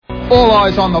All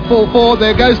eyes on the full forward.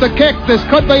 There goes the kick. This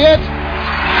could be it.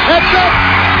 It's it.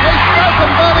 He's broken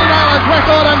Bernie Naylor's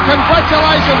record, and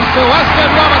congratulations to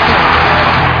Austin Robertson.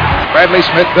 Bradley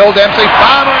Smith, Bill Dempsey,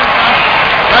 Farmer in front.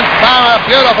 And Farmer,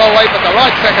 beautiful leap at the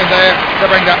right second there to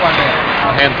bring that one down.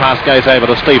 A hand pass goes over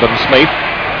to Stephen Smith.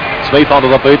 Smith onto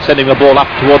the boot, sending the ball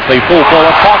up towards the full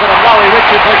forward pocket, and Laurie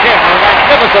Richards again. A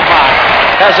magnificent mark.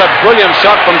 Has a brilliant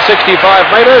shot from 65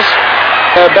 metres.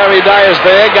 Barry Day is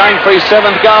there, going for his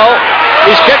 7th goal.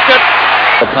 He's kicked it.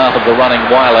 The path of the running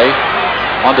Wiley.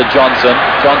 Onto Johnson.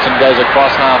 Johnson goes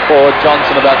across half forward.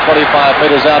 Johnson about 25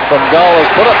 metres out from goal has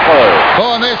put it through.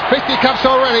 Oh, and there's fisticuffs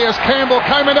already as Campbell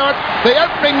came into it. The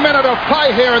opening minute of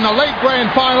play here in the league grand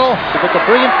final. But the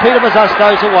brilliant Peter Mazuz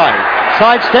goes away.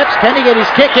 Side steps. Can he get his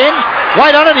kick in?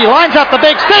 Wait on it. He lines up the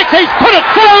big sticks. He's put it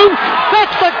through.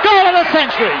 That's the goal of the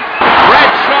century.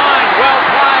 Red shine. Well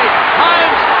played.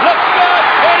 Holmes looks good.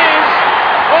 It is.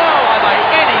 Oh, are they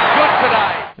any good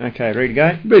today? Okay, ready to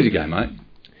go? Ready to go, mate.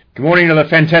 Good morning to the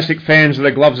fantastic fans of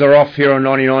The Gloves Are Off here on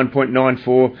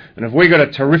 99.94, and have we got a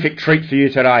terrific treat for you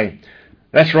today.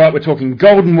 That's right, we're talking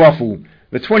Golden WAFL,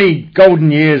 the 20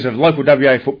 golden years of local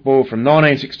WA football from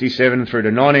 1967 through to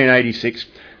 1986.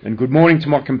 And good morning to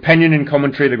my companion in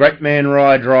commentary, the great man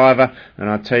Rye Driver. And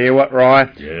I tell you what, Rye,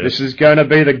 This is going to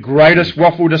be the greatest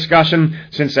WAFL discussion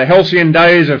since the halcyon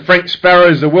days of Frank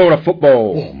Sparrow's The World of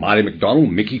Football. Oh, Marty McDonald,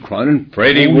 Mickey Cronin,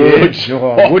 Freddie Woods.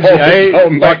 Woods,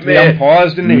 like the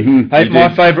umpires, didn't he? Mm-hmm, Hey,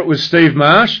 my favourite was Steve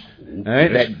Marsh.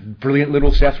 That brilliant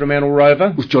little South Fremantle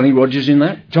rover. Was Johnny Rogers in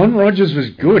that? John Rogers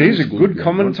was good. He's a good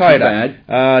commentator.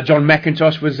 John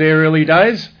McIntosh was there early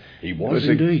days. He was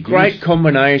indeed. indeed. A great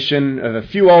combination of a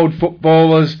few old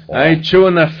footballers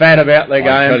chewing the fat about their game.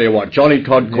 I tell you what, Johnny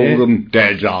Todd called them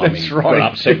Dad's Army. That's right.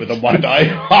 Got upset with them one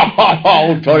day.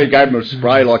 Old Toddy gave him a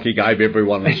spray like he gave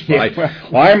everyone a spray.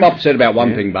 I am upset about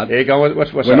one thing, bud. Yeah, go on.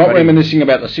 What's We're not reminiscing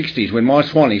about the 60s when my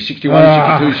Swannies,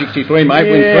 61, 62, 63,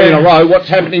 mate, win 3 in a row. What's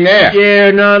happening there?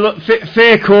 Yeah, no, look,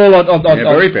 fair call.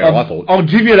 Very fair, I thought. I'll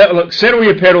give you that. Look, settle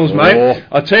your pedals, mate.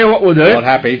 I'll tell you what we'll do. Not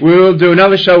happy. We'll do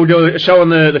another show. We'll do a show on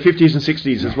the 50s and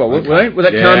 60s as well. Okay. Will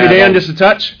that calm you down just a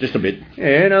touch? Just a bit.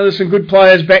 Yeah, no, there's some good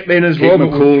players back then as well. Keep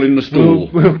them cool in the stool.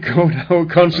 We'll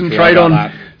concentrate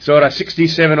on sort of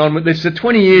 67 on. It's the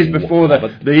 20 years before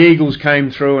the Eagles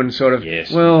came through and sort of,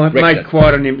 made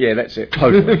quite an... Yeah, that's it.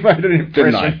 Totally. Made an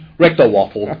impression. Didn't they? Wrecked the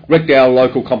WAFL. Wrecked our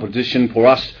local competition for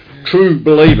us true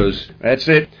believers. That's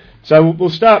it. So we'll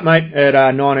start, mate, at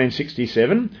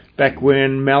 1967, back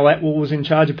when Mal Atwell was in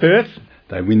charge of Perth.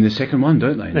 They win the second one,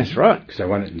 don't they? That's right. Because they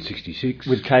won it in 66.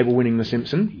 With Cable winning the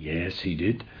Simpson. Yes, he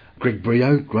did. Greg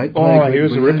Brio, great player. Oh, he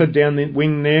was a ripper down the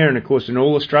wing there, and of course an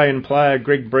All-Australian player,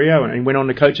 Greg Brio, and he went on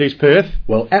to coach East Perth.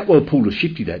 Well, Atwell pulled a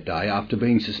shifty that day after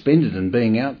being suspended and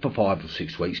being out for 5 or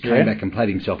 6 weeks. Came back and played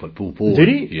himself at full forward. Did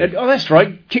he? Yeah. Oh, that's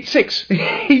right. Kicked 6.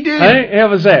 He did. Hey, how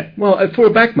was that? Well, for a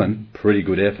backman, pretty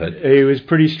good effort. He was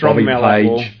pretty strong, Mal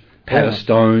Atwell.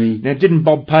 Patterstone. Now, didn't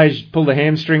Bob Page pull the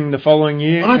hamstring the following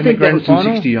year? I think that was final?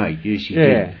 in 68. Yes, he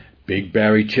did. Big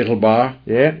Barry Chettlebar.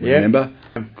 Yeah, remember?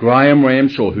 Graham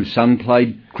Ramshaw, whose son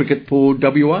played cricket for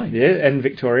WA. Yeah, and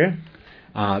Victoria.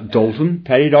 Dalton.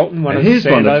 Paddy Dalton, one of the Here's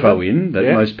one to throw in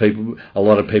that a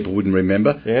lot of people wouldn't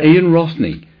remember. Yeah. Ian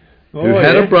Rothney, who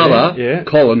had a brother,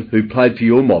 Colin, who played for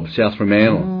your mob, South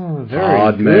Fremantle. Oh,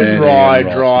 very good Rye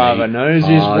Driver. Knows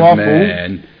his WAFL.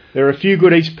 Man. There are a few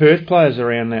good East Perth players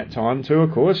around that time too,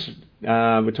 of course.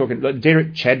 We're talking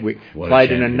Derek Chadwick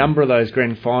played in a number of those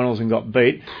grand finals and got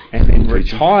beat, and then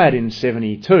retired in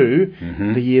 72,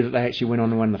 the year that they actually went on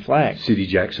to win the flag. City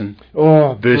Jackson.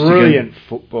 Oh, brilliant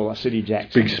footballer, City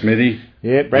Jackson. Big Smithy.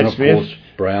 Yeah, Brad and Smith. Of course,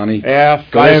 Brownie. Our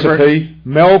favourite,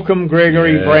 Malcolm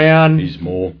Gregory Brown. He's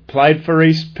more. Played for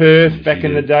East Perth back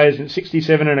in the days in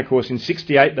 67, and of course in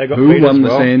 68 they got beat as well. Who won the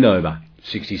Sandover?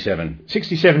 67.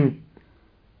 67.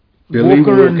 Billy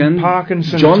Walker Walken, and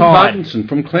Parkinson John tied. Parkinson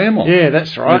from Claremont. Yeah,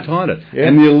 that's right. Retired it. Yeah.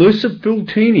 And the elusive Phil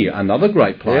Tini, another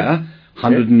great player,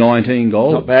 119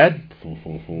 goals. Not bad.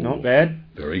 Not bad.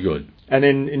 Very good. And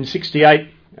then in 68,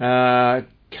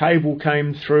 Cable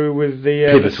came through with the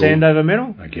Sandover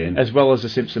medal. Again. As well as the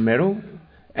Simpson medal.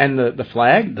 And the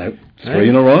flag. 3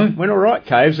 in a row. Went all right,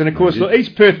 Caves. And, of course, look,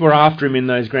 East Perth were after him in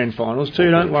those grand finals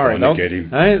too, don't worry.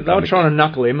 They were trying to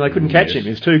knuckle him. They couldn't catch him. He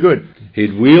was too good.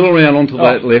 He'd wheel around onto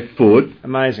that left foot.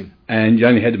 Amazing. And you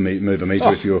only had to move a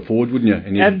metre if you were forward, wouldn't you?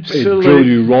 And he'd drill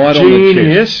you right on the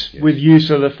chest. Genius with use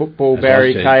of the football,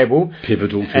 Barry Cable.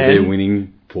 Pivotal to their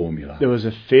winning formula. There was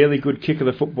a fairly good kick of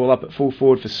the football up at full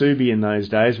forward for Subi in those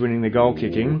days, winning the goal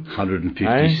kicking.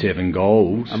 157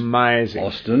 goals. Amazing.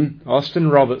 Austin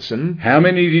Robertson. How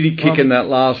many did he kick in that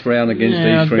last round against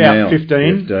East Fremantle?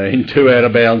 About 15. 2 out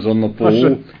of bounds on the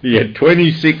ball. He had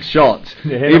 26 shots.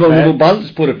 Yeah, even Little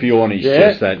Bunce put a few on his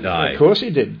chest that day. Of course he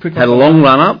did. Had a long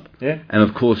run up. Yeah. And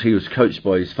of course he was coached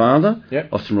by his father,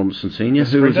 Austin Robertson Senior,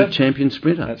 who was a champion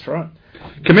sprinter. That's right.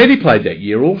 Cometti played that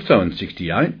year also in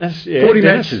 68. 40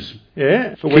 matches.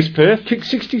 Yeah, for West Perth. Kicked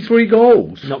 63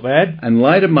 goals. Not bad. And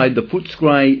later made the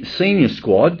Footscray senior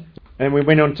squad. And we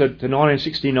went on to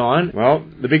 1969. Well,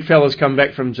 the big fella's come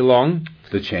back from Geelong.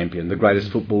 The champion, the greatest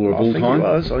footballer of all time.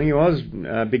 I think he was.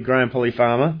 Big Graham Polly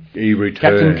Farmer. He returned.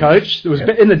 Captain coach. There was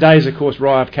in the days, of course,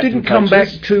 Rive captain Didn't come back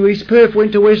to East Perth,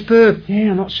 went to West Perth.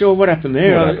 Yeah, I'm not sure what happened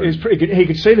there. It was pretty good. He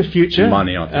could see the future.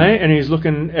 Money, I think. And he was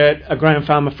looking at a Graham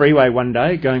Farmer freeway one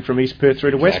day, going from East Perth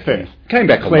through to West Perth. Came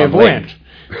back clairvoyant.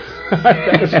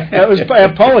 that was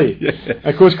Polly. Yeah.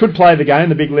 Of course, could play the game,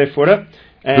 the big left footer.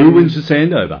 Who wins the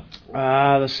Sandover?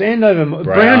 The Sandover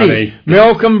Brownie.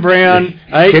 Malcolm Brown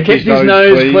kept his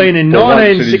nose clean in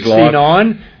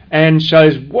 1969 and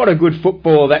shows what a good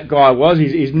footballer that guy was.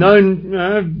 He's known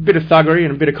a bit of thuggery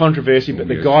and a bit of controversy, but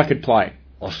the guy could play.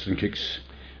 Austin kicks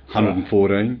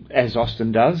 114. As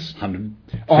Austin does. 100.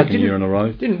 Second year in a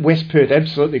row. Didn't West Perth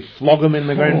absolutely flog him in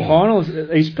the grand finals?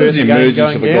 East Perth the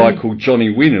emergence of a guy called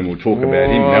Johnny Winnan. We'll talk about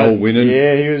him. Mel Winnan.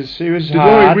 Yeah, he was Did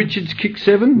hard. Laurie Richards kick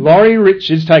 7? Laurie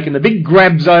Richards taking the big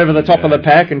grabs over the top of the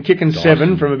pack and kicking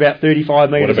 7 from about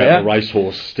 35 metres out. What about the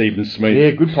racehorse, Stephen Smith?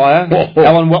 Yeah, good player.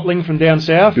 Alan Watling from down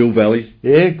south. Bill Valley.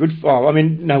 Yeah, good. I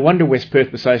mean, no wonder West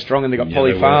Perth was so strong, and they got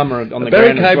Polly Farmer on the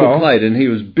Barry ground as well. Cable played, and he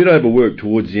was a bit overworked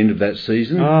towards the end of that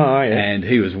season. Oh, yeah. And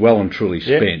he was well and truly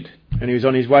spent. And he was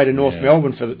on his way to North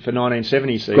Melbourne for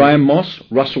 1970 season. Graham Moss,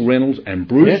 Russell Reynolds and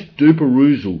Bruce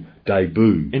Duperouzle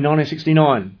debut. In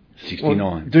 1969. 69.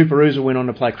 Well, Duperouzle went on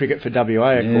to play cricket for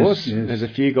WA, of course. Yes. There's a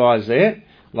few guys there,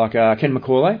 like Ken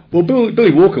McCauley. Well,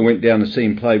 Billy Walker went down to see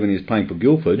him play when he was playing for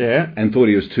Guildford and thought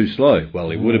he was too slow. Well,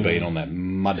 he would have been on that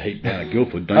mud heap down at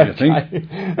Guildford, don't you think?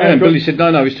 And Billy said,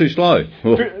 no, he's too slow.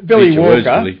 Well, Billy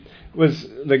Walker was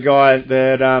the guy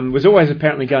that was always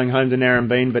apparently going home to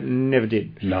Narrabeen, but never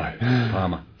did. No,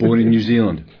 Palmer. Born in New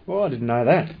Zealand. Well, I didn't know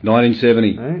that.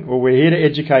 1970. Well, we're here to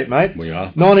educate, mate. We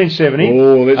are. 1970.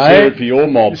 Oh, let's hear it for your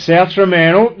mob. South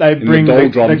Fremantle, they bring the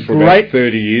doldrums for about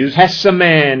 30 years.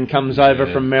 Hassaman comes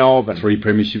over from Melbourne. 3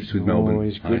 premierships with Melbourne. Oh,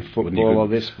 he's good footballer,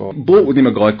 this spot. Brought with him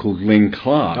a guy called Len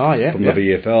Clark from the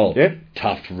VFL. Yep.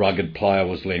 Tough, rugged player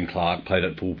was Len Clark, played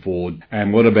at full forward.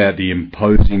 And what about the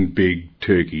imposing big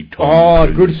turkey Tom?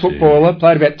 Oh, good footballer.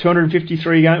 Played about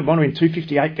 253 games,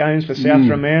 258 games for South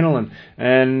Fremantle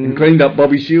and cleaned up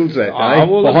Bobby Shields that day.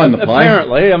 Well, behind the play.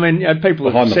 Apparently, I mean,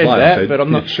 people have said that, but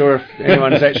I'm not sure if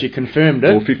anyone has actually confirmed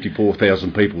it. Well,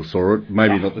 54,000 people saw it.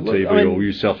 Maybe not the TV or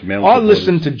you South Fremantle. I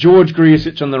listened to George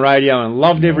Griesich on the radio and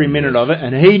loved every minute of it,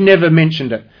 and he never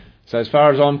mentioned it. So as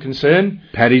far as I'm concerned...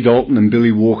 Paddy Dalton and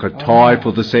Billy Walker tie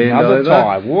for the Sandover. Another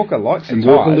tie. Walker likes the ties. And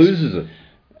Walker loses it.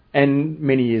 And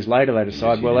many years later they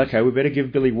decide, okay, we better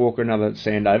give Billy Walker another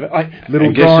Sandover.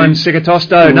 Little Brian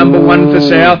Sigatosto, number 1 for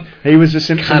South. He was a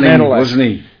Simpson medalist. Wasn't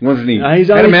he? No, he's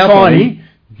only tiny.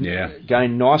 Yeah.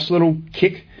 Again, nice little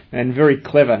kick. And very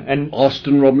clever. And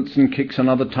Austin Robertson kicks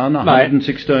another ton,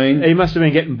 116. He must have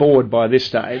been getting bored by this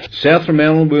stage. South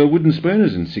Fremantle were wooden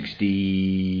spooners in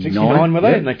 69. 69 were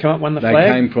they? And they come up won the flag?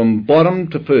 They came from bottom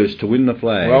to first to win the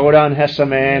flag. Well done,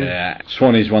 Hassaman. Yeah.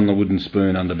 Swannies won the wooden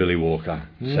spoon under Billy Walker,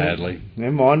 sadly.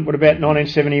 Never mind. What about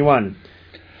 1971?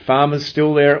 Farmer's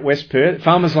still there at West Perth.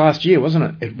 Farmer's last year, wasn't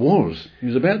it? It was. He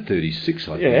was about 36,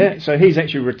 I think. Yeah, so he's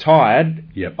actually retired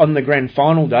on the grand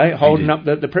final day, holding up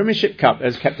the Premiership Cup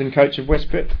as captain coach of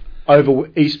West Perth over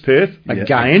East Perth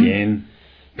again.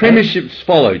 Premierships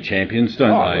follow champions,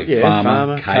 don't they? Yeah,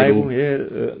 Farmer, Cable.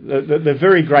 They're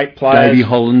very great players. Davey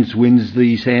Hollins wins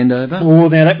the Sandover. Oh,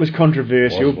 now that was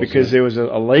controversial because there was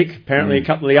a leak. Apparently a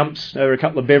couple of umps over a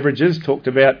couple of beverages talked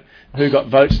about who got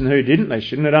votes and who didn't. They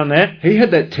shouldn't have done that. He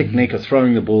had that technique of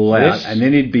throwing the ball out and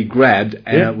then he'd be grabbed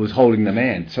and it was holding the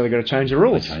man. So they've got to change the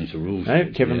rules.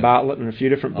 Kevin Bartlett and a few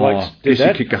different blokes did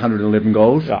that. He kicked 111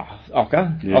 goals.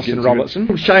 Austin Robertson.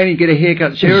 Shaney get a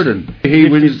haircut Sheridan. He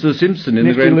wins the Simpson in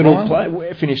the grand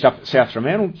final. Finished up at South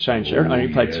Fremantle, Shane Sheridan.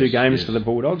 Only played 2 games for the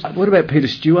Bulldogs. What about Peter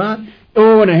Stewart?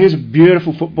 Oh, and here's a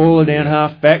beautiful footballer down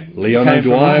half-back. Leon O'Dwyer. Came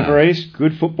from over east.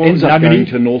 Good footballer. Ends up going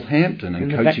to Northampton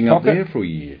and coaching up there for a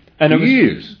year. And it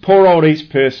was poor old East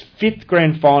Perth's 5th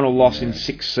grand final loss in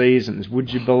 6 seasons,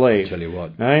 would you believe? I'll tell you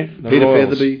what. No, Peter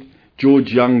Featherby,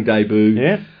 George Young debut.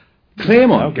 Yeah.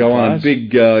 Claremont go on a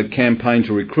big campaign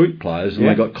to recruit players, and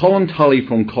they got Colin Tully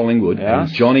from Collingwood and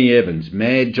Johnny Evans,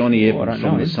 mad Johnny Evans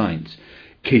from the Saints.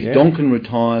 Keith Donkin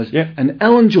retires, and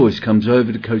Alan Joyce comes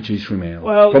over to coach East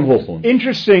Fremantle from Hawthorn.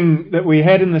 Interesting that we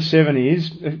had in the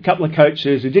 70s a couple of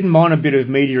coaches who didn't mind a bit of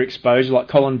media exposure, like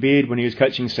Colin Beard when he was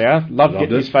coaching South. Loved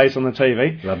getting his face on the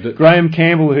TV. Loved it. Graham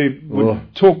Campbell, who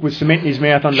would talk with cement in his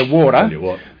mouth underwater. Tell you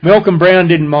what. Malcolm Brown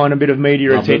didn't mind a bit of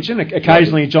media attention.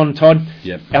 Occasionally John Todd.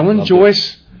 Alan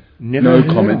Joyce, never.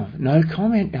 No comment. No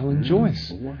comment, Alan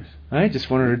Joyce.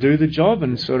 Just wanted to do the job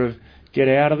and sort of get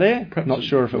out of there. Perhaps not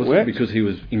sure if it worked. Because he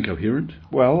was incoherent?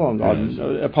 Well,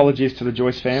 apologies to the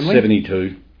Joyce family.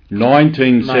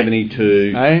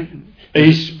 1972.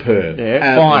 East Perth.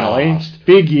 Yeah, finally. Last.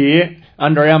 Big year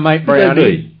under our mate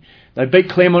Brownie. They beat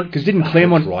Claremont, because didn't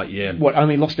Claremont,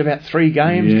 only lost about 3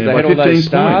 games? Yeah, they had all those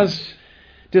stars.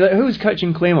 Points. Who was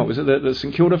coaching Claremont? Was it the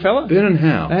St Kilda fella? Vernon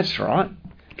Howe. That's right.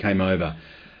 Came over.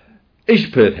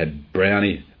 East Perth had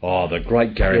Brownie. Oh, the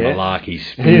great Gary Malarkey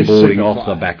spinboarding off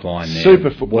the back line there. Super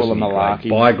footballer Malarkey.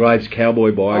 Bygraves,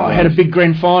 Cowboy Bygraves. Had a big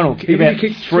grand final. He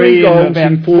kicked 3 goals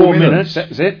in 4 minutes. That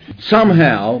was it.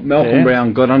 Somehow, Malcolm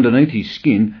Brown got underneath his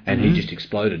skin and he just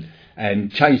exploded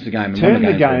and changed the game. Turned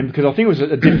the game because I think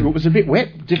it was a bit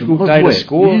wet. Difficult day to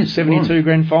score. 72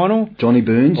 grand final. Johnny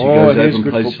Burns, who goes over and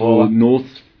plays for North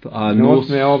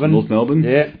Melbourne.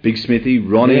 Big Smithy,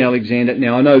 Ronnie Alexander.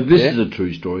 Now, I know this is a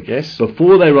true story. Yes.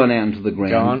 Before they run out into the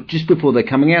ground, just before they're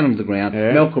coming out into the ground,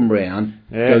 Malcolm Brown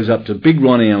goes up to big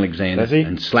Ronnie Alexander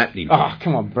and slapped him. Oh,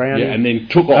 come on, Brown. Yeah, and then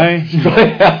took off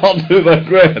straight out to the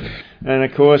ground. And,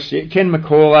 of course, Ken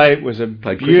McCauley was a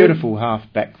beautiful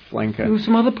half-back flanker. There were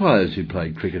some other players who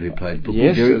played cricket, who played football.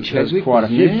 Yes, there's quite a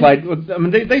few.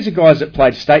 These are guys that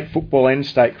played state football and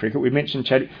state cricket. We mentioned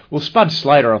Chadwick. Well, Spud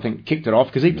Slater, I think, kicked it off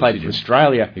because he played for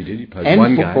Australia. He did. He played and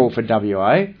one football game. For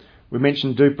WA. We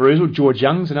mentioned Duke Bruzel. George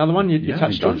Young's another one you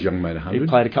touched on. George Young made 100. He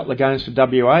played a couple of games for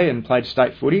WA and played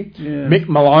state footy. Yeah. Mick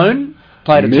Malone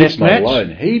played a test match.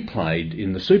 He played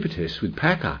in the Super Test with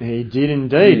Packer. He did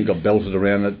indeed. He got belted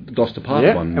around at Gloucester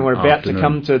Park one and we're about to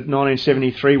come to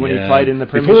 1973 when he played in the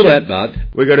Premiership. Before that, Bud,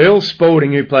 we got Earl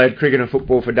Spalding, who played cricket and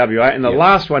football for WA, and the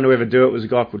last one to ever do it was a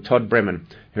guy called Todd Bremen,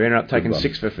 who ended up taking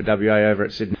 6 for WA over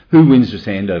at Sydney. Who wins the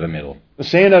Sandover medal? The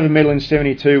Sandover medal in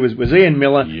 72 was Ian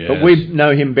Miller, but we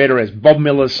know him better as Bob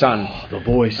Miller's son. Oh, the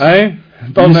voice.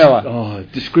 Bob Miller. Oh,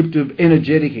 descriptive,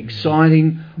 energetic,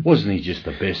 exciting. Wasn't he just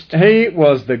the best? He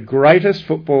was the greatest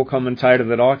football commentator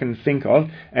that I can think of.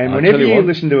 And whenever you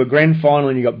listen to a grand final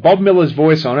and you got Bob Miller's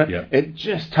voice on it, it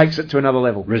just takes it to another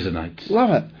level. Resonates. Love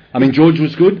it. I mean, George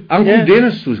was good. Uncle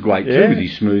Dennis was great too, with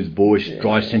his smooth voice,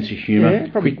 dry sense of humour,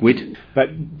 quick wit.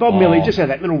 But Bob Miller, he just had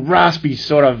that little raspy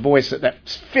sort of voice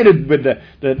that's fitted with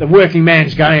the working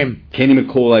man's game. Kenny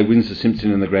McCauley wins the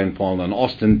Simpson in the grand final, and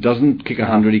Austin doesn't kick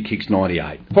 100, he kicks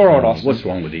 98. Poor old Austin. What's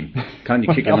wrong with him? Can't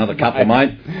you kick another couple,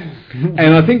 mate?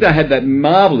 And I think they had that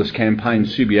marvellous campaign,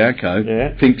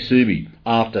 Subiaco, Think Subi,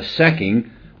 after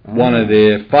sacking one of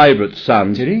their favourite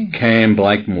sons, Cam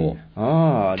Blakemore.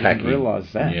 Oh, I didn't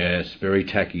realise that. Yes, very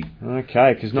tacky.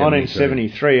 Okay, because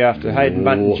 1973, after Hayden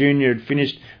Bunton Jr. had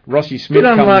finished, Rossi Smith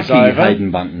comes unlucky, over.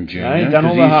 Hayden Bunton Jr. He'd done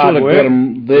all the hard work. Got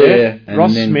him there. And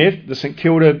Ross Smith, the St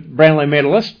Kilda Brownlow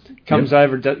medalist, comes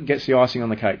over and gets the icing on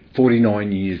the cake.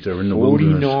 49 years they're in the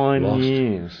wilderness. 49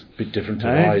 years. Bit different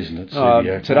today, isn't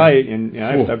it? Today,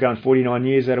 they've gone 49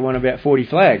 years, they'd have won about 40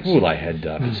 flags. Well, they had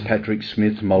Fitzpatrick,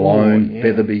 Smith, Malone,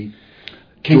 Featherby.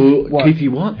 Keithy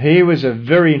Watt. He was a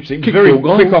very interesting, very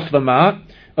quick off the mark,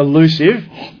 elusive,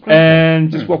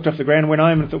 and just walked off the ground and went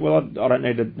home and thought, well, I don't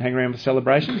need to hang around for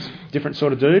celebrations. Different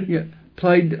sort of dude. Yeah,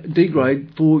 played D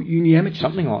grade for uni amateurs.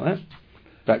 Something like that.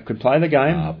 But could play the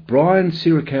game. Brian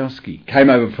Sierakowski came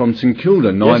over from St Kilda,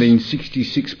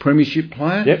 1966 Premiership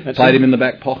player. Yep, played him in the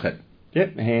back pocket.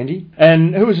 Yep, handy.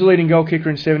 And who was the leading goal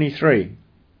kicker in 73?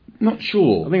 Not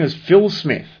sure. I think it was Phil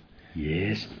Smith.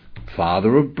 Yes,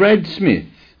 father of Brad Smith.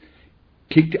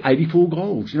 Kicked 84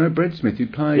 goals. You know, Brad Smith, who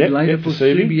played later for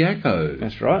Subiaco.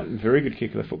 That's right. Very good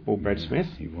kicker of football, Brad Smith.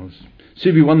 He was.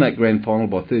 Subi won that grand final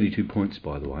by 32 points,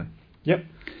 by the way. Yep.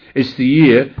 It's the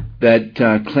year that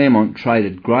Claremont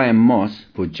traded Graham Moss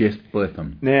for Jeff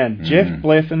Bletham. Now, Jeff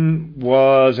Bletham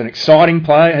was an exciting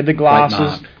player, had the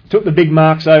glasses, took the big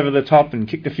marks over the top and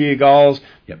kicked a few goals.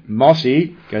 Yep.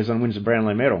 Mossy goes on and wins the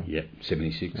Brownlow medal. Yep,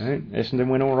 76. Essendon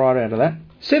went all right out of that.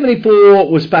 74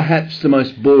 was perhaps the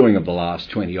most boring of the last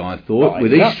 20, I thought,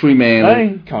 with East Fremantle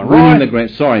winning right. the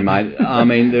Grand... Sorry, mate. I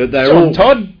mean, they're John all...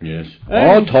 Todd. Yes.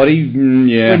 Toddy,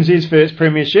 yeah. Wins his first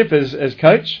premiership as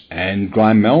coach. And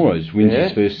Graham Melrose wins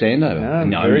his first Sandover.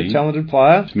 Very talented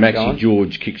player. Maxie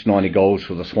George kicks 90 goals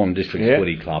for the Swan District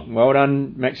Footy Club. Well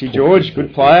done, Maxie George.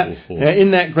 Good player. Now,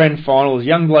 in that grand final, a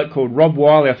young bloke called Rob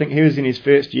Wiley, I think he was in his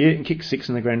first year, and kicked 6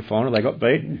 in the grand final. They got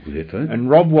beat. Good effort. And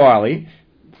Rob Wiley...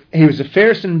 He was the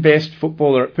fairest and best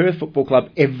footballer at Perth Football Club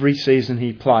every season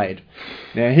he played.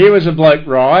 Now, here was a bloke,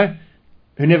 Rye,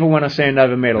 who never won a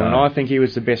Sandover medal, and I think he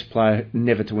was the best player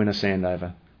never to win a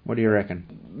Sandover. What do you reckon?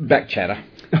 Back chatter.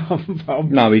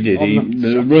 No, he did.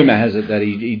 The rumour has it that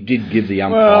he did give the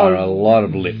umpire a lot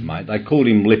of lip, mate. They called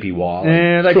him Lippy Wiley.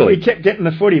 Yeah, he kept getting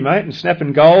the footy, mate, and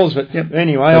snapping goals. But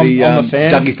anyway, I'm a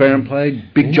fan. Dougie Farron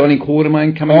played. Big Johnny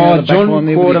Quartermain coming out of the back line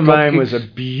there. John Quartermain was a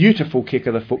beautiful kick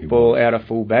of the football out of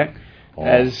full-back.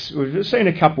 As we've seen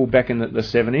a couple back in the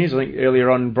 70s. I think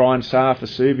earlier on, Brian Saar for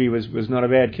Subi was not a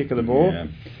bad kick of the ball. Yeah.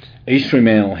 East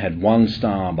Fremantle had one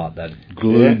star, but that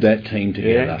glued that team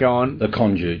together. Yeah, go on. The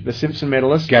conduit. The Simpson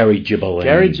medalist. Gary Gibellini.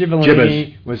 Gary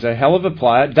Gibellini was a hell of a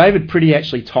player. David Pretty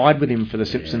actually tied with him for the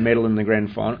Simpson medal in the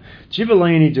grand final.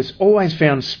 Gibellini just always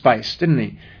found space, didn't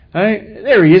he? Hey,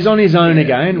 there he is on his own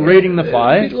again, reading the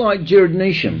play. A bit like Jared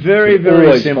Neesham. Very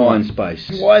always similar. Find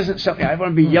space. Why isn't something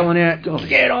everyone be yelling out,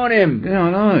 get on him? Yeah,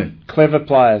 I know. Clever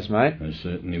players, mate. They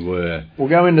certainly were. We'll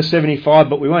go into 75,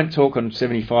 but we won't talk on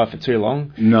 75 for too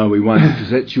long. No, we won't, because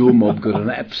that's your mob got an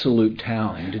absolute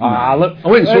towering, didn't they? Look, I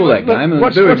went and saw that game, and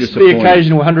what's very the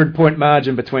occasional 100-point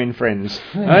margin between friends?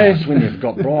 That's when you've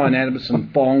got Brian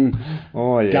Adamson, Fong,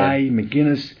 Day,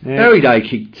 McGuinness. Barry Day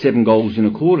kicked 7 goals in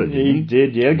a quarter, didn't he? He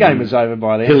did, The game was over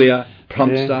by then. Hillier,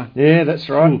 Plumster. Yeah, that's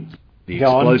right. The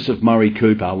explosive Murray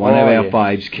Cooper, one of our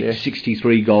faves, kicked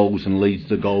 63 goals and leads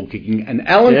the goal kicking. And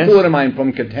Alan Quartermain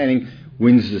from Katanning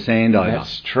wins the Sandover.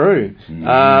 That's true.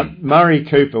 Murray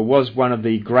Cooper was one of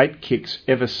the great kicks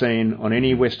ever seen on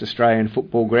any West Australian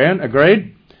football ground.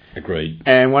 Agreed? Agreed.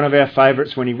 And one of our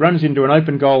favourites, when he runs into an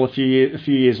open goal a few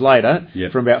years later,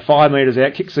 from about 5 metres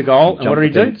out, kicks the goal, and what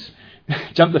did he do?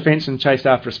 Jumped the fence and chased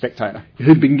after a spectator.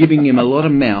 Who'd been giving him a lot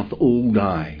of mouth all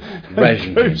day.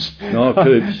 Coops. No,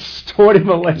 Coops. Taught him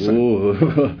a lesson.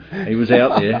 Ooh, he was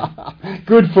out there.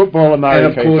 Good footballer, Murray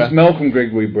And of course, Malcolm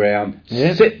Gregory Brown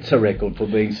sets a record for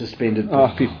being suspended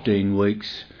for 15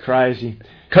 weeks. Crazy.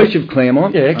 Coach of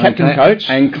Claremont. Yeah, captain coach.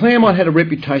 And Claremont had a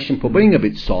reputation for being a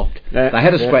bit soft. They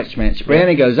had a scratch match.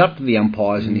 Brownie goes up to the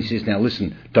umpires and he says, now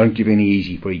listen, don't give any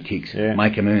easy free kicks.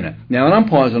 Make them earn it. Now, an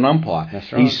umpire's an umpire.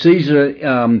 That's right. He sees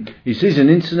an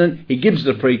incident, he gives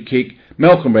the free kick,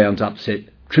 Malcolm Brown's upset,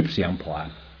 trips the umpire.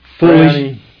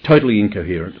 Foolish, totally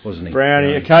incoherent, wasn't he?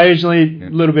 Brownie, occasionally a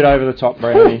little bit over the top,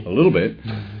 Brownie. A little bit.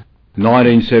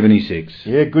 1976.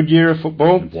 Yeah, good year of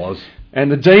football. It was. And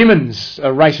the Demons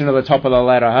are racing to the top of the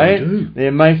ladder, hey? They do.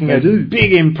 They're making a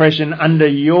big impression under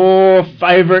your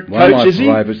favourite coach, is he?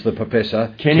 One of my favourites, the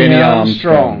Professor. Kenny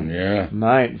Armstrong. Yeah.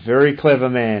 Mate, very clever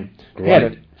man. Great. He had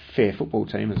a fair football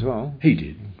team as well. He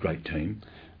did. Great team.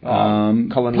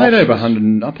 Colin played Loftus over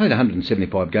 100. I played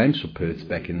 175 games for Perth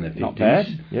back in the 50s. Not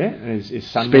bad. Yeah, and his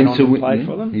son went on and played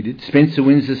for them. He did. Spencer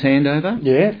wins the Sandover.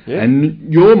 Yeah.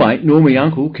 And your mate, Normie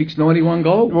Uncle, kicks 91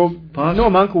 goals. Well,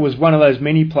 Norm Uncle was one of those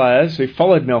many players who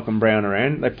followed Malcolm Brown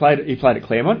around. He played at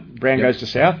Claremont. Brown goes to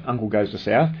South. Uncle goes to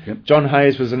South. Yep. John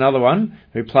Hayes was another one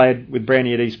who played with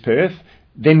Brownie at East Perth.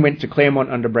 Then went to Claremont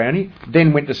under Brownie.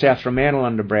 Then went to South Fremantle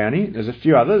under Brownie. There's a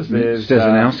few others. There's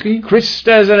Stasznowski. Chris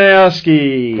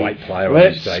Stasznowski. Great player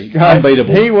on his day.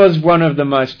 Unbeatable. He was one of the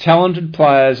most talented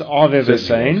players I've ever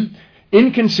seen.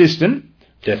 Inconsistent.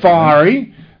 Definitely.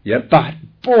 Fiery. Yep. But,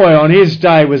 boy, on his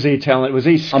day was he talented. Was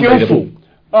he skillful. Unbeatable.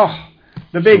 Oh,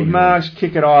 the big marks,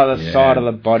 kick it either side of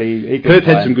the body. Perth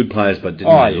had some good players, but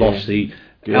didn't they? Lofty.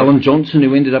 Alan Johnson,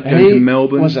 who ended up going to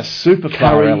Melbourne. Was a super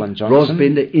player, Alan Johnson.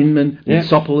 Rosbender, Inman,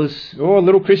 Mitsopoulos. Oh,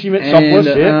 little Chrissy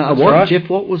Mitsopoulos, what? Jeff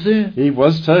Watt was there? He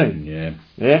was too.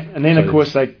 Yeah. And then, of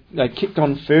course, they kicked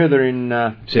on further in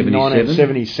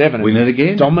 1977. Win it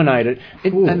again. Dominated.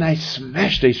 And they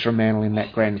smashed East Fremantle in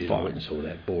that grand final. I saw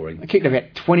that. Boring. They kicked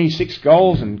about 26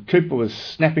 goals and Cooper was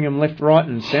snapping them left, right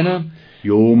and centre.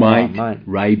 Your mate,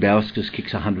 Ray Bauskas,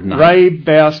 kicks 108. Ray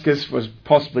Bauskas was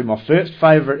possibly my first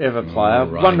favourite ever player.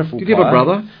 Wonderful player. Did you have a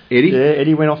brother, Eddie? Yeah,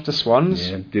 Eddie went off to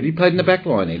Swans. Yeah. Did he play in the back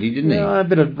line, Eddie, didn't he? Yeah, a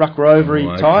bit of ruck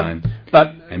rovery type.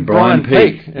 But and Brian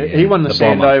Peake. He won the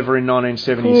Sandover in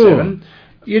 1977.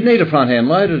 You'd need a front-hand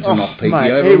loader to knock Peake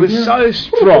over. He was so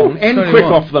strong and quick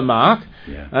off the mark.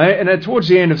 And towards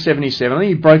the end of 77, I think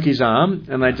he broke his arm,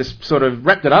 and they just sort of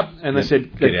wrapped it up, and they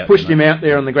said they pushed him out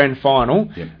there in the grand final,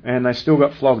 and they still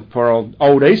got flogged for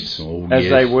old East,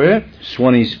 they were.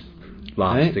 Swannies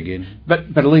last again.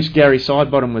 But at least Gary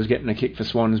Sidebottom was getting a kick for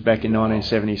Swans back in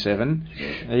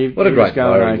 1977. What a great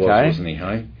player he was, wasn't he,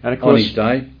 hey? And of course, on his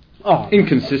day.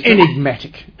 Inconsistent.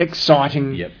 Enigmatic.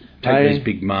 Exciting. Take these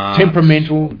big marks.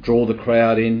 Temperamental. Draw the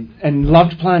crowd in. And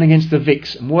loved playing against the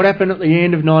Vics. And what happened at the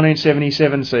end of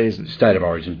 1977 season? State of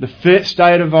Origin. The first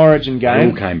State of Origin game. They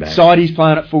all came back. Sidey's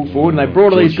playing at full forward, and they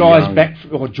brought all these guys back.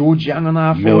 George Young on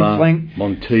our forward flank.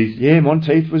 Monteith. Yeah,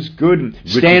 Monteith was good. And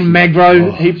Stan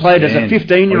Magro, he played as a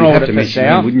 15-year-old at the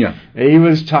South. Wouldn't you? He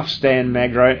was tough, Stan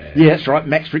Magro. Yeah, that's right.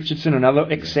 Max Richardson, another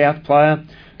ex-South player.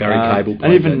 Barry Cable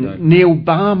played. And even Neil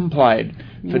Baum played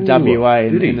for WA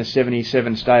in the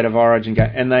 77 State of Origin game,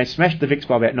 and they smashed the Vics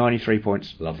by about 93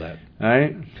 points. Love that.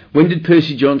 When did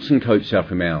Percy Johnson coach South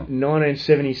Fremantle?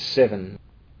 1977.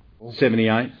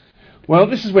 78? Well,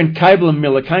 this is when Cable and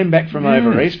Miller came back from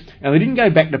over East, and they didn't go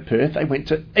back to Perth, they went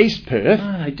to East Perth.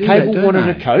 Cable wanted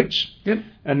a coach,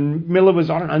 and Miller was,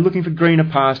 looking for greener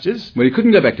pastures. Well, he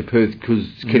couldn't go back to Perth because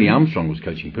Kenny Armstrong was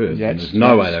coaching Perth, and there's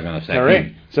no way they were going to sack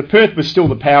him. So Perth was still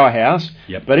the powerhouse,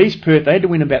 but East Perth, they had to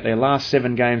win about their last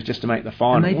 7 games just to make the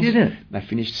finals. And they didn't. They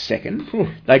finished second.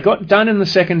 They got done in the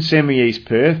second semi, East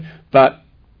Perth, but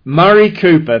Murray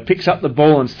Cooper picks up the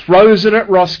ball and throws it at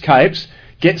Ross Capes,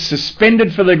 gets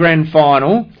suspended for the grand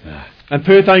final, and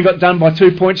Perth only got done by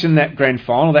 2 points in that grand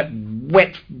final. That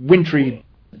wet, wintry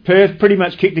Perth pretty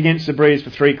much kicked against the breeze for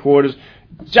 3 quarters.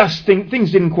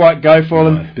 Things didn't quite go for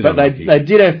them, but they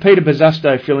did have Peter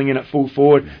Bazzusto filling in at full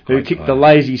forward, who kicked the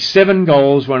lazy 7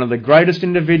 goals, one of the greatest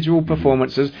individual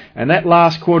performances. And that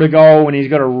last quarter goal, when he's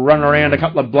got to run around a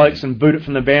couple of blokes and boot it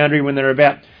from the boundary when they're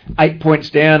about 8 points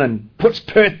down, and puts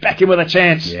Perth back in with a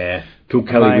chance. Yeah. Phil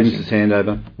Kelly wins the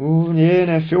Sandover. Oh,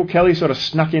 yeah, Phil Kelly sort of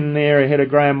snuck in there ahead of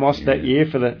Graham Moss that year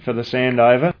for the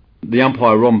Sandover. The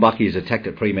umpire, Ron Bucky, is attacked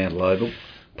at Fremantle Oval.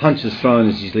 Punch is thrown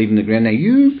as he's leaving the ground. Now,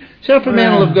 South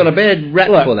Fremantle have got a bad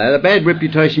rap for that, a bad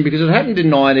reputation, because it happened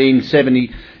in 1970.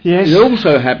 Yes. It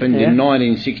also happened in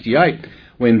 1968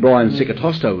 when Brian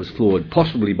Sikatosto was floored,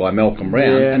 possibly by Malcolm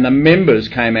Brown, and the members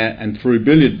came out and threw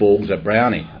billiard balls at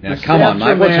Brownie. Now, come on,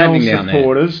 mate, what's happening down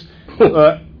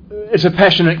there? It's a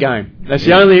passionate game. That's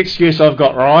the only excuse I've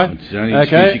got, right? It's the only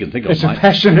excuse you can think of, It's a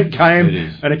passionate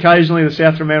game, and occasionally the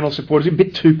South Fremantle supporters are a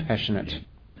bit too passionate.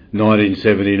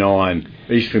 1979,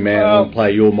 East Fremantle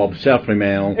play your mob, South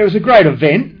Fremantle. It was a great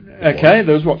event. There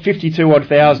was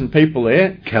 52,000 people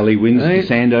there. Kelly wins the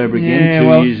Sandover again,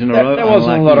 2 years in a row. That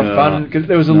wasn't a lot of fun, because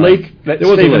there was a leak that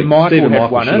Stephen Michael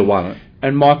had won it.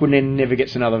 And Michael then never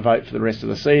gets another vote for the rest of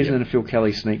the season, and Phil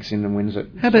Kelly sneaks in and wins it.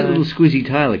 How about little Squizzy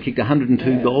Taylor? Kicked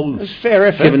 102 goals. It was fair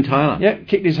effort. Kevin Taylor. Yeah,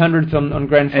 kicked his 100th on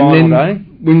grand final day.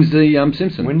 Wins the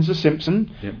Simpson. Wins the Simpson.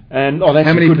 Yep. And that's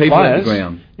how many good people players. at the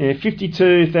ground?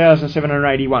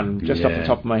 52,781, just off the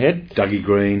top of my head. Dougie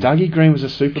Green. Dougie Green was a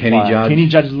super Kenny player. Judge. Kenny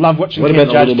Judge, loved watching Kenny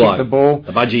Judge kick the ball.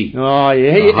 The budgie. Oh,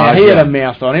 yeah. He had a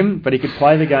mouth on him, but he could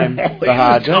play the game the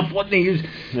hard job. He was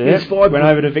went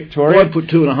over to Victoria.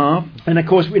 5'2.5". And of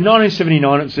course, in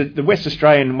 1979, it's the West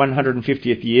Australian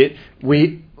 150th year,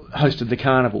 we hosted the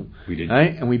carnival. We did.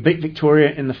 And we beat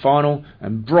Victoria in the final,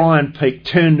 and Brian Peake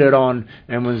turned it on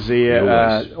and was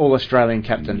the All-Australian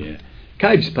captain. Yeah.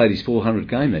 Caves played his 400th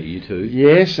game that year too.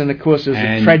 Yes, and of course there was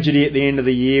a tragedy at the end of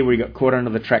the year where he got caught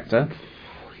under the tractor.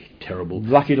 Terrible.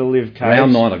 Lucky to live, Caves.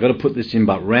 Round 9, I've got to put this in,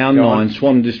 but round 9,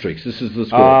 Swan Districts, this is the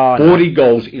score. 40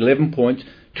 goals, 11 points.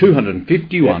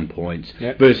 251 points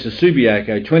versus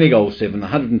Subiaco, 20 goals, 7,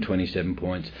 127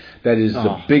 points. That is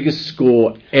the biggest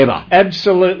score ever.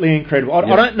 Absolutely incredible.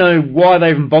 I don't know why they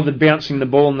even bothered bouncing the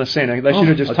ball in the centre. They should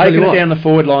have just taken it down the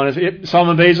forward line.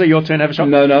 Simon Beasley, your turn to have a shot.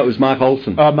 No, it was Mark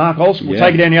Olsen. Oh, Mark Olsen. We'll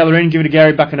take it down the other end, give it to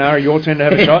Gary Buckenara. Your turn to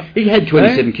have a shot. He had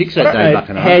 27 kicks that day,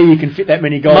 Buckenara. How you can fit that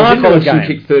many goals Mark into a Olsen game.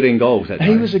 kicked 13 goals that day.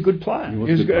 He was a good player. He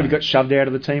was good. He got shoved out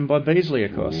of the team by Beasley,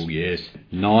 of course. Oh, yes.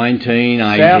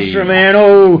 1980. South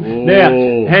Fremantle. Now,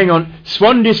 hang on.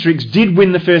 Swan Districts did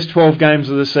win the first 12 games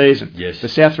of the season. Yes. The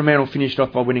South Fremantle finished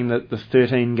off by winning the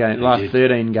 13 last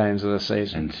 13 games of the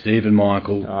season. And Stephen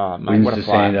Michael wins the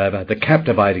Sandover. The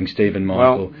captivating Stephen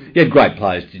Michael. Well, he had great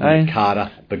players, didn't he? Carter,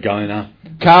 Begona.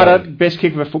 Carter, best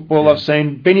kicker of football I've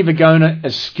seen. Benny Begona,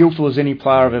 as skillful as any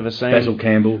player I've ever seen. Basil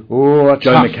Campbell.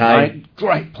 Joe McKay. Mate.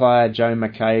 Great player, Joe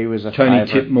McKay was a Tony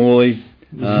Tip Morley.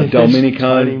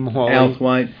 Domenico.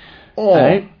 Althwaite.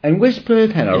 And West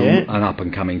Perth had an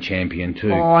up-and-coming champion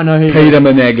too. I know Peter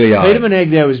Managlio. Peter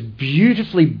Managlio was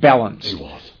beautifully balanced. He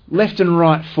was. Left and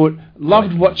right foot,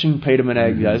 Loved watching Peter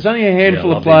Monaglio. There's only a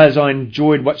handful of players I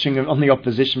enjoyed watching on the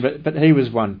opposition, but he was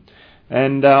one.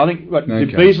 And I think,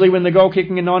 did Beasley win the goal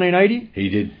kicking in 1980? He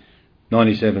did.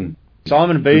 97.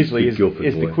 Simon Beasley is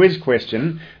the quiz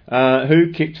question.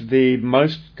 Who kicked the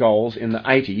most goals in the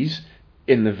 80s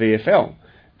in the VFL?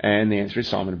 And the answer is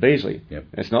Simon Beasley. Yep.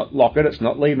 It's not Lockett, it's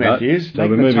not Lee Matthews. No,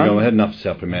 we're moving on. We had enough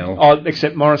South Fremantle. Oh,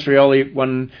 except Maurice Rioli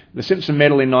won the Simpson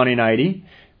Medal in 1980.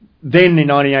 Then in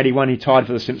 1981 he tied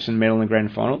for the Simpson Medal in the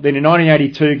grand final. Then in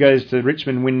 1982 goes to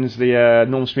Richmond, wins the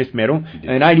Norm Smith Medal. And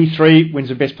in 83 wins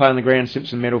the best player on the ground,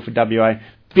 Simpson Medal for WA.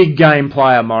 Big game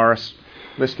player, Morris.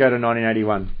 Let's go to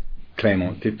 1981.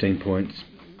 Claremont, 15 points.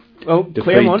 Well,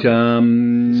 Claremont,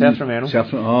 South Fremantle.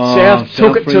 South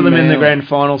took it to them in the grand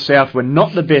final. South were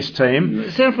not the best team.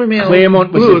 South Fremantle.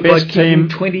 Claremont was the best team.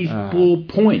 24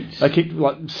 points. They kicked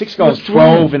 6 goals,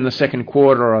 12 in the second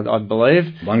quarter, I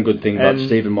believe. One good thing about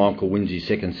Stephen Michael wins his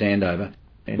second Sandover.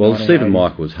 Well, Stephen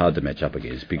Michael was hard to match up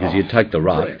against because you'd take the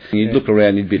ruck and you'd look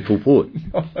around, you'd be at full forward.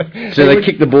 So they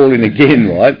kicked the ball in again,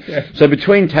 right? Yeah. So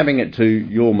between tapping it to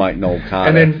your mate Noel Carter,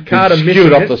 and then Carter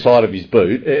spewed off the side of his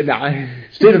boot,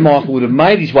 Stephen Michael would have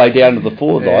made his way down to the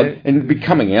forward line and be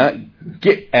coming out,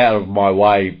 get out of my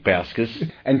way,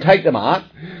 Bauskas, and take the mark.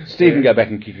 Stephen go back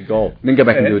and kick a goal, and then go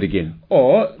back and do it again.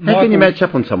 Or how can you match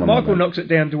up on someone Michael like that? Knocks it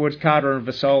down towards Carter and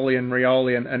Vasoli and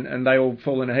Rioli, and they all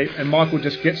fall in a heap, and Michael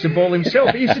just gets the ball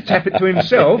himself. He used to tap it to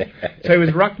himself. So he was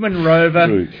ruckman,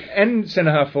 rover, and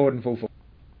centre half forward and full forward.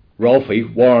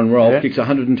 Warren Rolfe kicks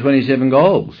 127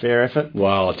 goals. Fair effort.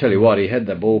 Well, I'll tell you what, he had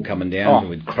the ball coming down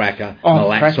with Cracker,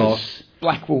 Malaksos,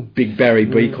 Blackwell. Big Barry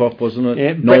Beecroft, wasn't it?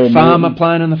 Yeah, Brett Farmer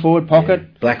playing in the forward pocket.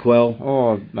 Yeah. Blackwell.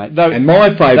 Oh, mate. And my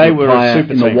favourite player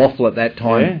in the WAFL at that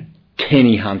time,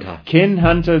 Kenny Hunter. Ken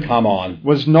Hunter come on,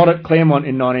 was not at Claremont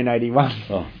in 1981.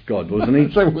 Oh, God, wasn't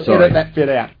he? So we'll edit that bit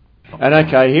out. And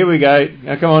okay, here we go.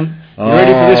 Now, come on. You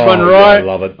ready for this one, right? I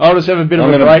love it. I'll just have a bit of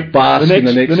a break.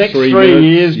 The next 3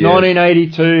 years,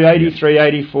 1982, 83,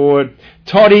 84.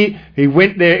 Toddy, he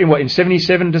went there in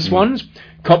 77 to Swans,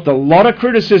 copped a lot of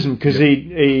criticism because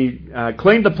he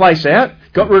cleaned the place out,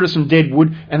 got rid of some dead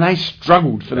wood, and they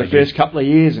struggled for the first couple of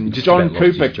years, and John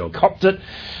Cooper copped it.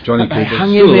 Johnny Cooper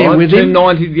hung in there with him.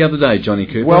 90 the other day, Johnny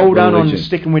Cooper. Well done on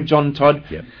sticking with John Todd.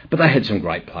 Yeah. But they had some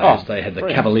great players. They had the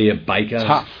Cavalier Baker,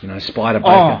 tough. Spider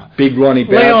Baker, Big Ronnie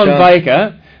Boucher. Leon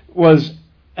Baker was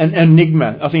an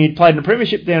enigma. I think he'd played in a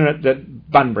premiership down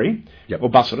at Bunbury, or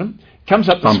Busselton. Comes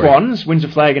up to Swans, wins a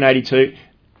flag in 82.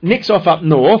 Nicks off up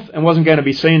north and wasn't going to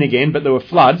be seen again, but there were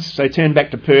floods, so he turned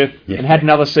back to Perth and had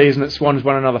another season at Swans,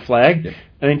 won another flag. Yeah.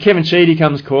 And then Kevin Sheedy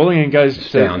comes calling and goes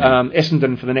to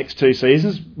Essendon for the next 2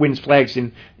 seasons, wins flags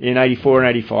in 84 and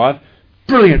 85.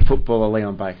 Brilliant footballer,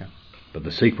 Leon Baker. But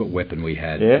the secret weapon we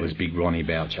had was Big Ronnie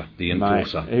Boucher, the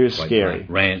enforcer. He was scary.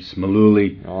 Rance,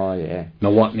 Maluli,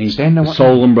 Nawatney, the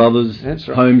Solon brothers,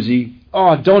 Holmesy.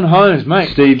 Oh, Don Holmes, mate.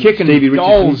 Stevie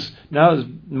goals. No, it was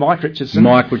Mike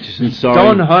Richardson. Sorry.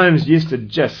 Don Holmes used to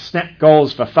just snap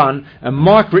goals for fun, and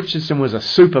Mike Richardson was a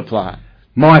super player.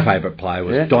 My favourite player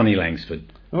was Donnie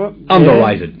Langsford.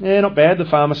 Underrated. Yeah, not bad, the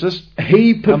pharmacist.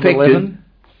 He perfected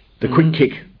the quick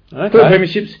kick. Okay. 4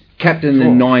 premierships. Captain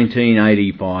in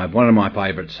 1985. One of my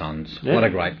favourite sons. Yeah. What a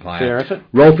great player. Fair effort.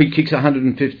 Rolfie kicks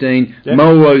 115. Yep.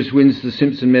 Melrose wins the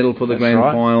Simpson Medal for the grand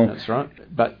final. That's right.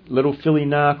 But little Philly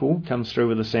Narkle comes through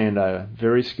with a Sandover.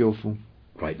 Very skillful.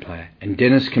 Great player. And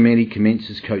Dennis Cometti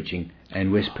commences coaching,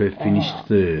 and West Perth finished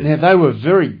third. Now, they were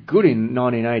very good in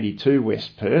 1982,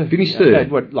 West Perth. Finished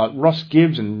third. They had Ross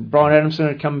Gibbs and Brian Adamson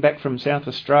had come back from South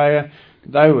Australia.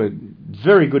 They were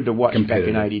very good to watch back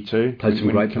in 82. Played some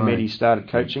great play. Cometti started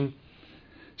coaching.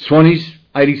 Swannies,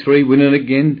 83, win it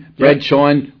again. Brad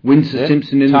Shine wins the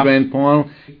Simpson in the grand final.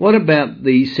 What about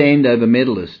the Sandover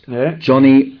medalist,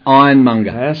 Johnny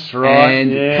Ironmonger? That's right.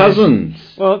 And Cousins.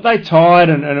 Well, they tied,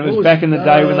 and it was back in the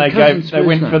day when they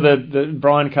went for the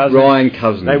Brian Cousins. Ryan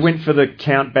Cousins. They went for the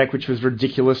count back, which was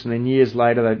ridiculous, and then years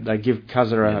later they give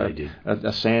Cuzzer a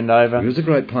Sandover. He was a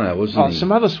great player, wasn't he?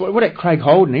 Some other what about Craig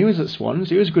Holden? He was at Swans.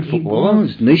 He was a good footballer. He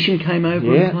was. Nishan came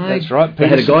over and played. That's right. They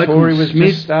had a guy called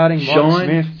Smith starting.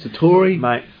 Shine, Satori.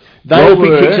 Mate.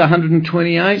 Rolfie kicks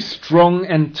 128. Strong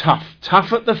and tough.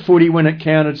 Tough at the footy when it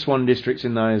counted Swan districts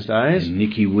in those days. And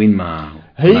Nicky Winmar.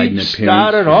 He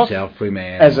started off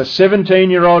as a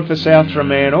 17-year-old for South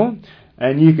Fremantle,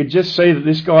 and you could just see that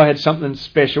this guy had something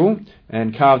special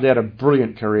and carved out a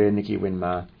brilliant career, Nicky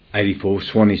Winmar. 84,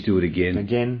 Swannies do it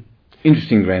again.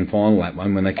 Interesting grand final, that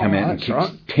one, when they come out and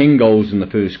kicked 10 goals in the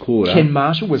first quarter. Ken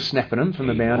Marshall was snapping them from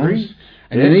the boundaries.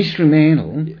 And then East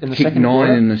Fremantle kicked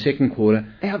 9 in the second quarter.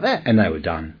 How that? And they were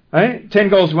done. 10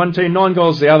 goals to one team, 9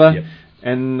 goals to the other. Yep.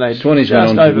 and they Swannies just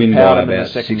went on to win by overpowered them in the about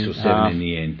second 6 or 7 half. in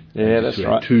the end. Yeah, that's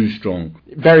right. Too strong.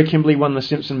 Barry Kimberley won the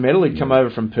Simpson medal. He'd come over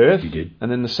from Perth. He did.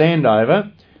 And then the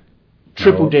Sandover,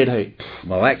 triple dead heat.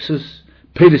 Malaxis,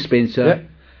 Peter Spencer. Yep.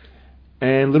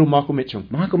 And little Michael Mitchell.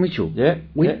 Michael Mitchell. Yeah.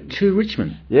 Went to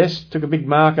Richmond. Yes, took a big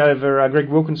mark over Greg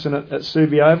Wilkinson at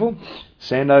Subi Oval.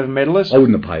 Sandover medalist. I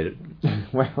wouldn't have paid it.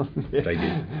 Well, yeah. They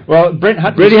did. Well, Brent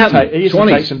Hutton used to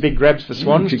take some big grabs for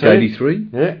Swans took too. 83.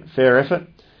 Yeah, fair effort.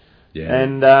 Yeah.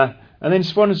 And then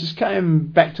Swans just came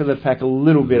back to the pack a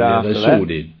little bit after they that. sure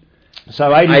did.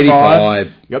 So 85.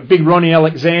 You got big Ronnie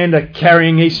Alexander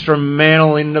carrying East from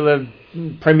Mantle into the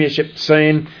premiership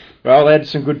scene. Well, they had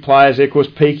some good players there. Of course,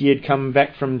 Peaky had come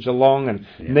back from Geelong, and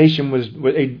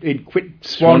Neesham he'd quit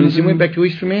Swans. He went back to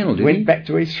East Fremantle, didn't he? Went back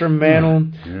to East Fremantle.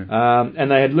 Yeah.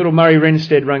 And they had little Murray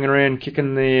Renstead running around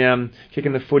kicking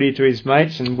the footy to his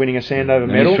mates and winning a Sandover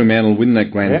medal. East Fremantle win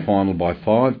that grand final by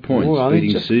 5 points,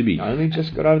 beating Subi. Only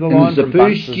just got over the line. It was the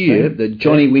first year that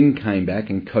Johnny Wynn came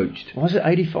back and coached. Was it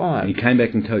 85? He came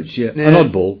back and coached, an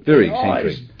oddball, very eccentric. It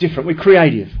was different. We're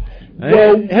creative.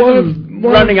 Well,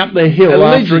 running up the hill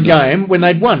after a game when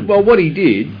they'd won. Well, what he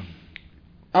did,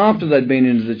 after they'd been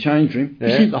into the change room, he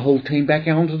sent the whole team back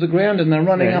out onto the ground and they're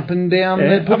running up and down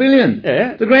the pavilion,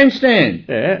 the grandstand.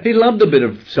 Yeah. He loved a bit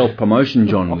of self-promotion,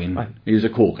 John Wynn. He was a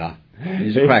corker.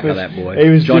 He's a cracker, that boy. He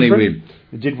was Johnny different. Wynn.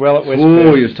 He did well at West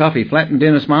Oh, he was tough. He flattened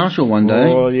Dennis Marshall one day.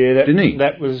 Oh, yeah, didn't he?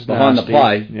 That was behind nasty. the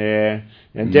play. Yeah.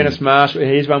 And Dennis Marshall,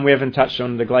 here's one we haven't touched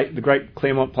on, the great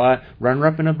Claremont player,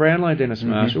 runner-up in a Brownlow, Dennis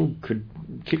Marshall, could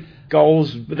kick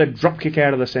goals with a drop kick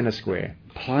out of the centre square.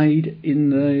 Played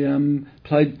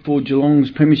for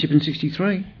Geelong's premiership in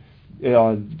 '63. Yeah,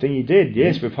 I think he did,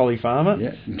 yes, with Holly Farmer.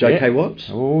 Yeah. J.K. Watts.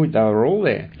 Oh, they were all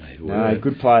there. No,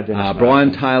 good player, Dennis Marshall.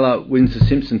 Brian Taylor wins the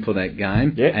Simpson for that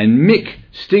game. Yeah. And Mick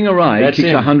Stingeray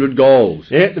kicks 100 goals.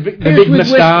 Yeah, the big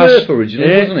moustache. West Perth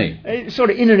originally, wasn't he?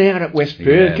 Sort of in and out at West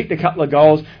Perth, kicked a couple of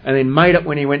goals, and then made it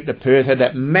when he went to Perth, had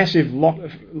that massive lock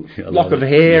of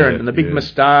hair and the big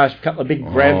moustache, a couple of big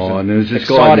grabs. Oh, and there's this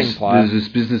player. There's this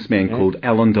businessman called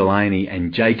Alan Delaney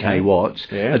and J.K. Watts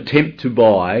attempt to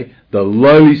buy the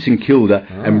lowly St Kilda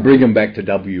and bring them back to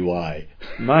WA.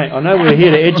 Mate, I know we're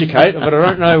here to educate, but I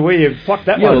don't know where you plucked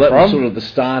that one from. That was sort of the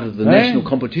start of the national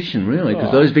competition, really,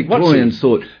 because those Victorians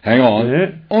thought, hang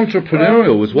on,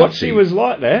 entrepreneurial was Watsy. He was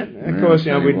like that. Of course,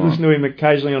 we'd listen to him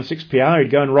occasionally on 6PR.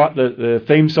 He'd go and write the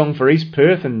theme song for East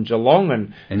Perth and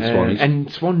Geelong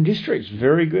and Swan Districts.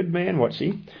 Very good man,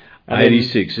 Watsy.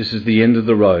 86. This is the end of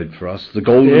the road for us. The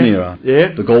golden era.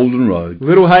 Yeah. The golden road.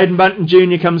 Little Hayden Bunton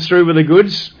Jr. comes through with the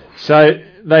goods. So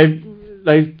they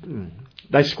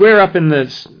square up in the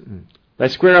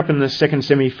second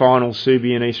semi-final,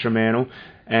 Subi and East Fremantle,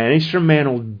 and East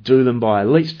Fremantle do them by at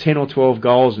least 10 or 12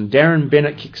 goals, and Darren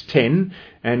Bennett kicks 10,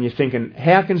 and you're thinking,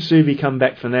 how can Subi come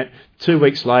back from that? 2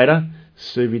 weeks later,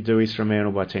 Subi do East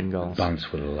Fremantle by 10 goals.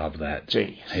 Bunce would have loved that.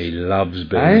 Genius. He loves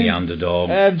being the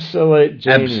underdog. Absolute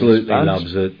genius. Absolutely Bunce.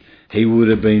 loves it. He would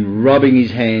have been rubbing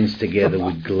his hands together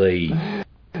with glee.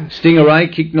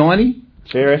 Stingeray kicked 90.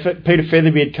 Fair effort. Peter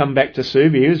Featherby had come back to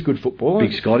Subi. He was a good footballer.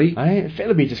 Big Scotty.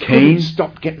 Featherby just couldn't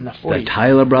stop getting the footy. The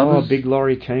Taylor brothers. Oh, big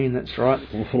Laurie Keane, that's right.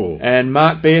 Oh. And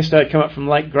Mark Bairstow had come up from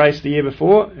Lake Grace the year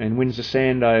before and wins the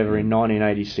Sandover in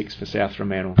 1986 for South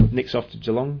Fremantle. Nicks off to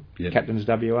Geelong, captain's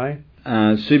WA.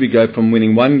 Subi go from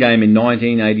winning one game in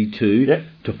 1982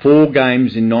 to 4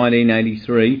 games in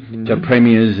 1983 to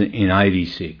premiers in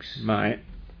 86. Mate,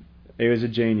 he was a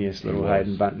genius, little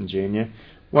Hayden Bunton Jr.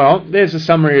 Well, there's a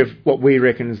summary of what we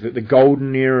reckon is the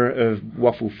golden era of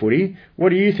WAFL footy. What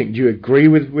do you think? Do you agree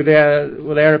with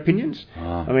our opinions?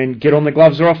 I mean, get on the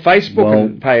Gloves Are Off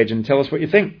Facebook page and tell us what you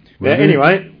think.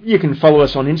 Anyway, you can follow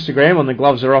us on Instagram on the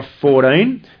Gloves Are Off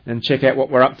 14 and check out what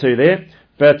we're up to there.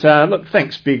 But look,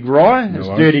 thanks, Big Rye. It's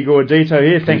Dirty Gordito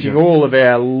here, thanking all of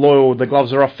our loyal The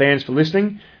Gloves Are Off fans for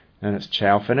listening. And it's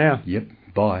ciao for now. Yep,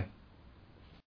 bye.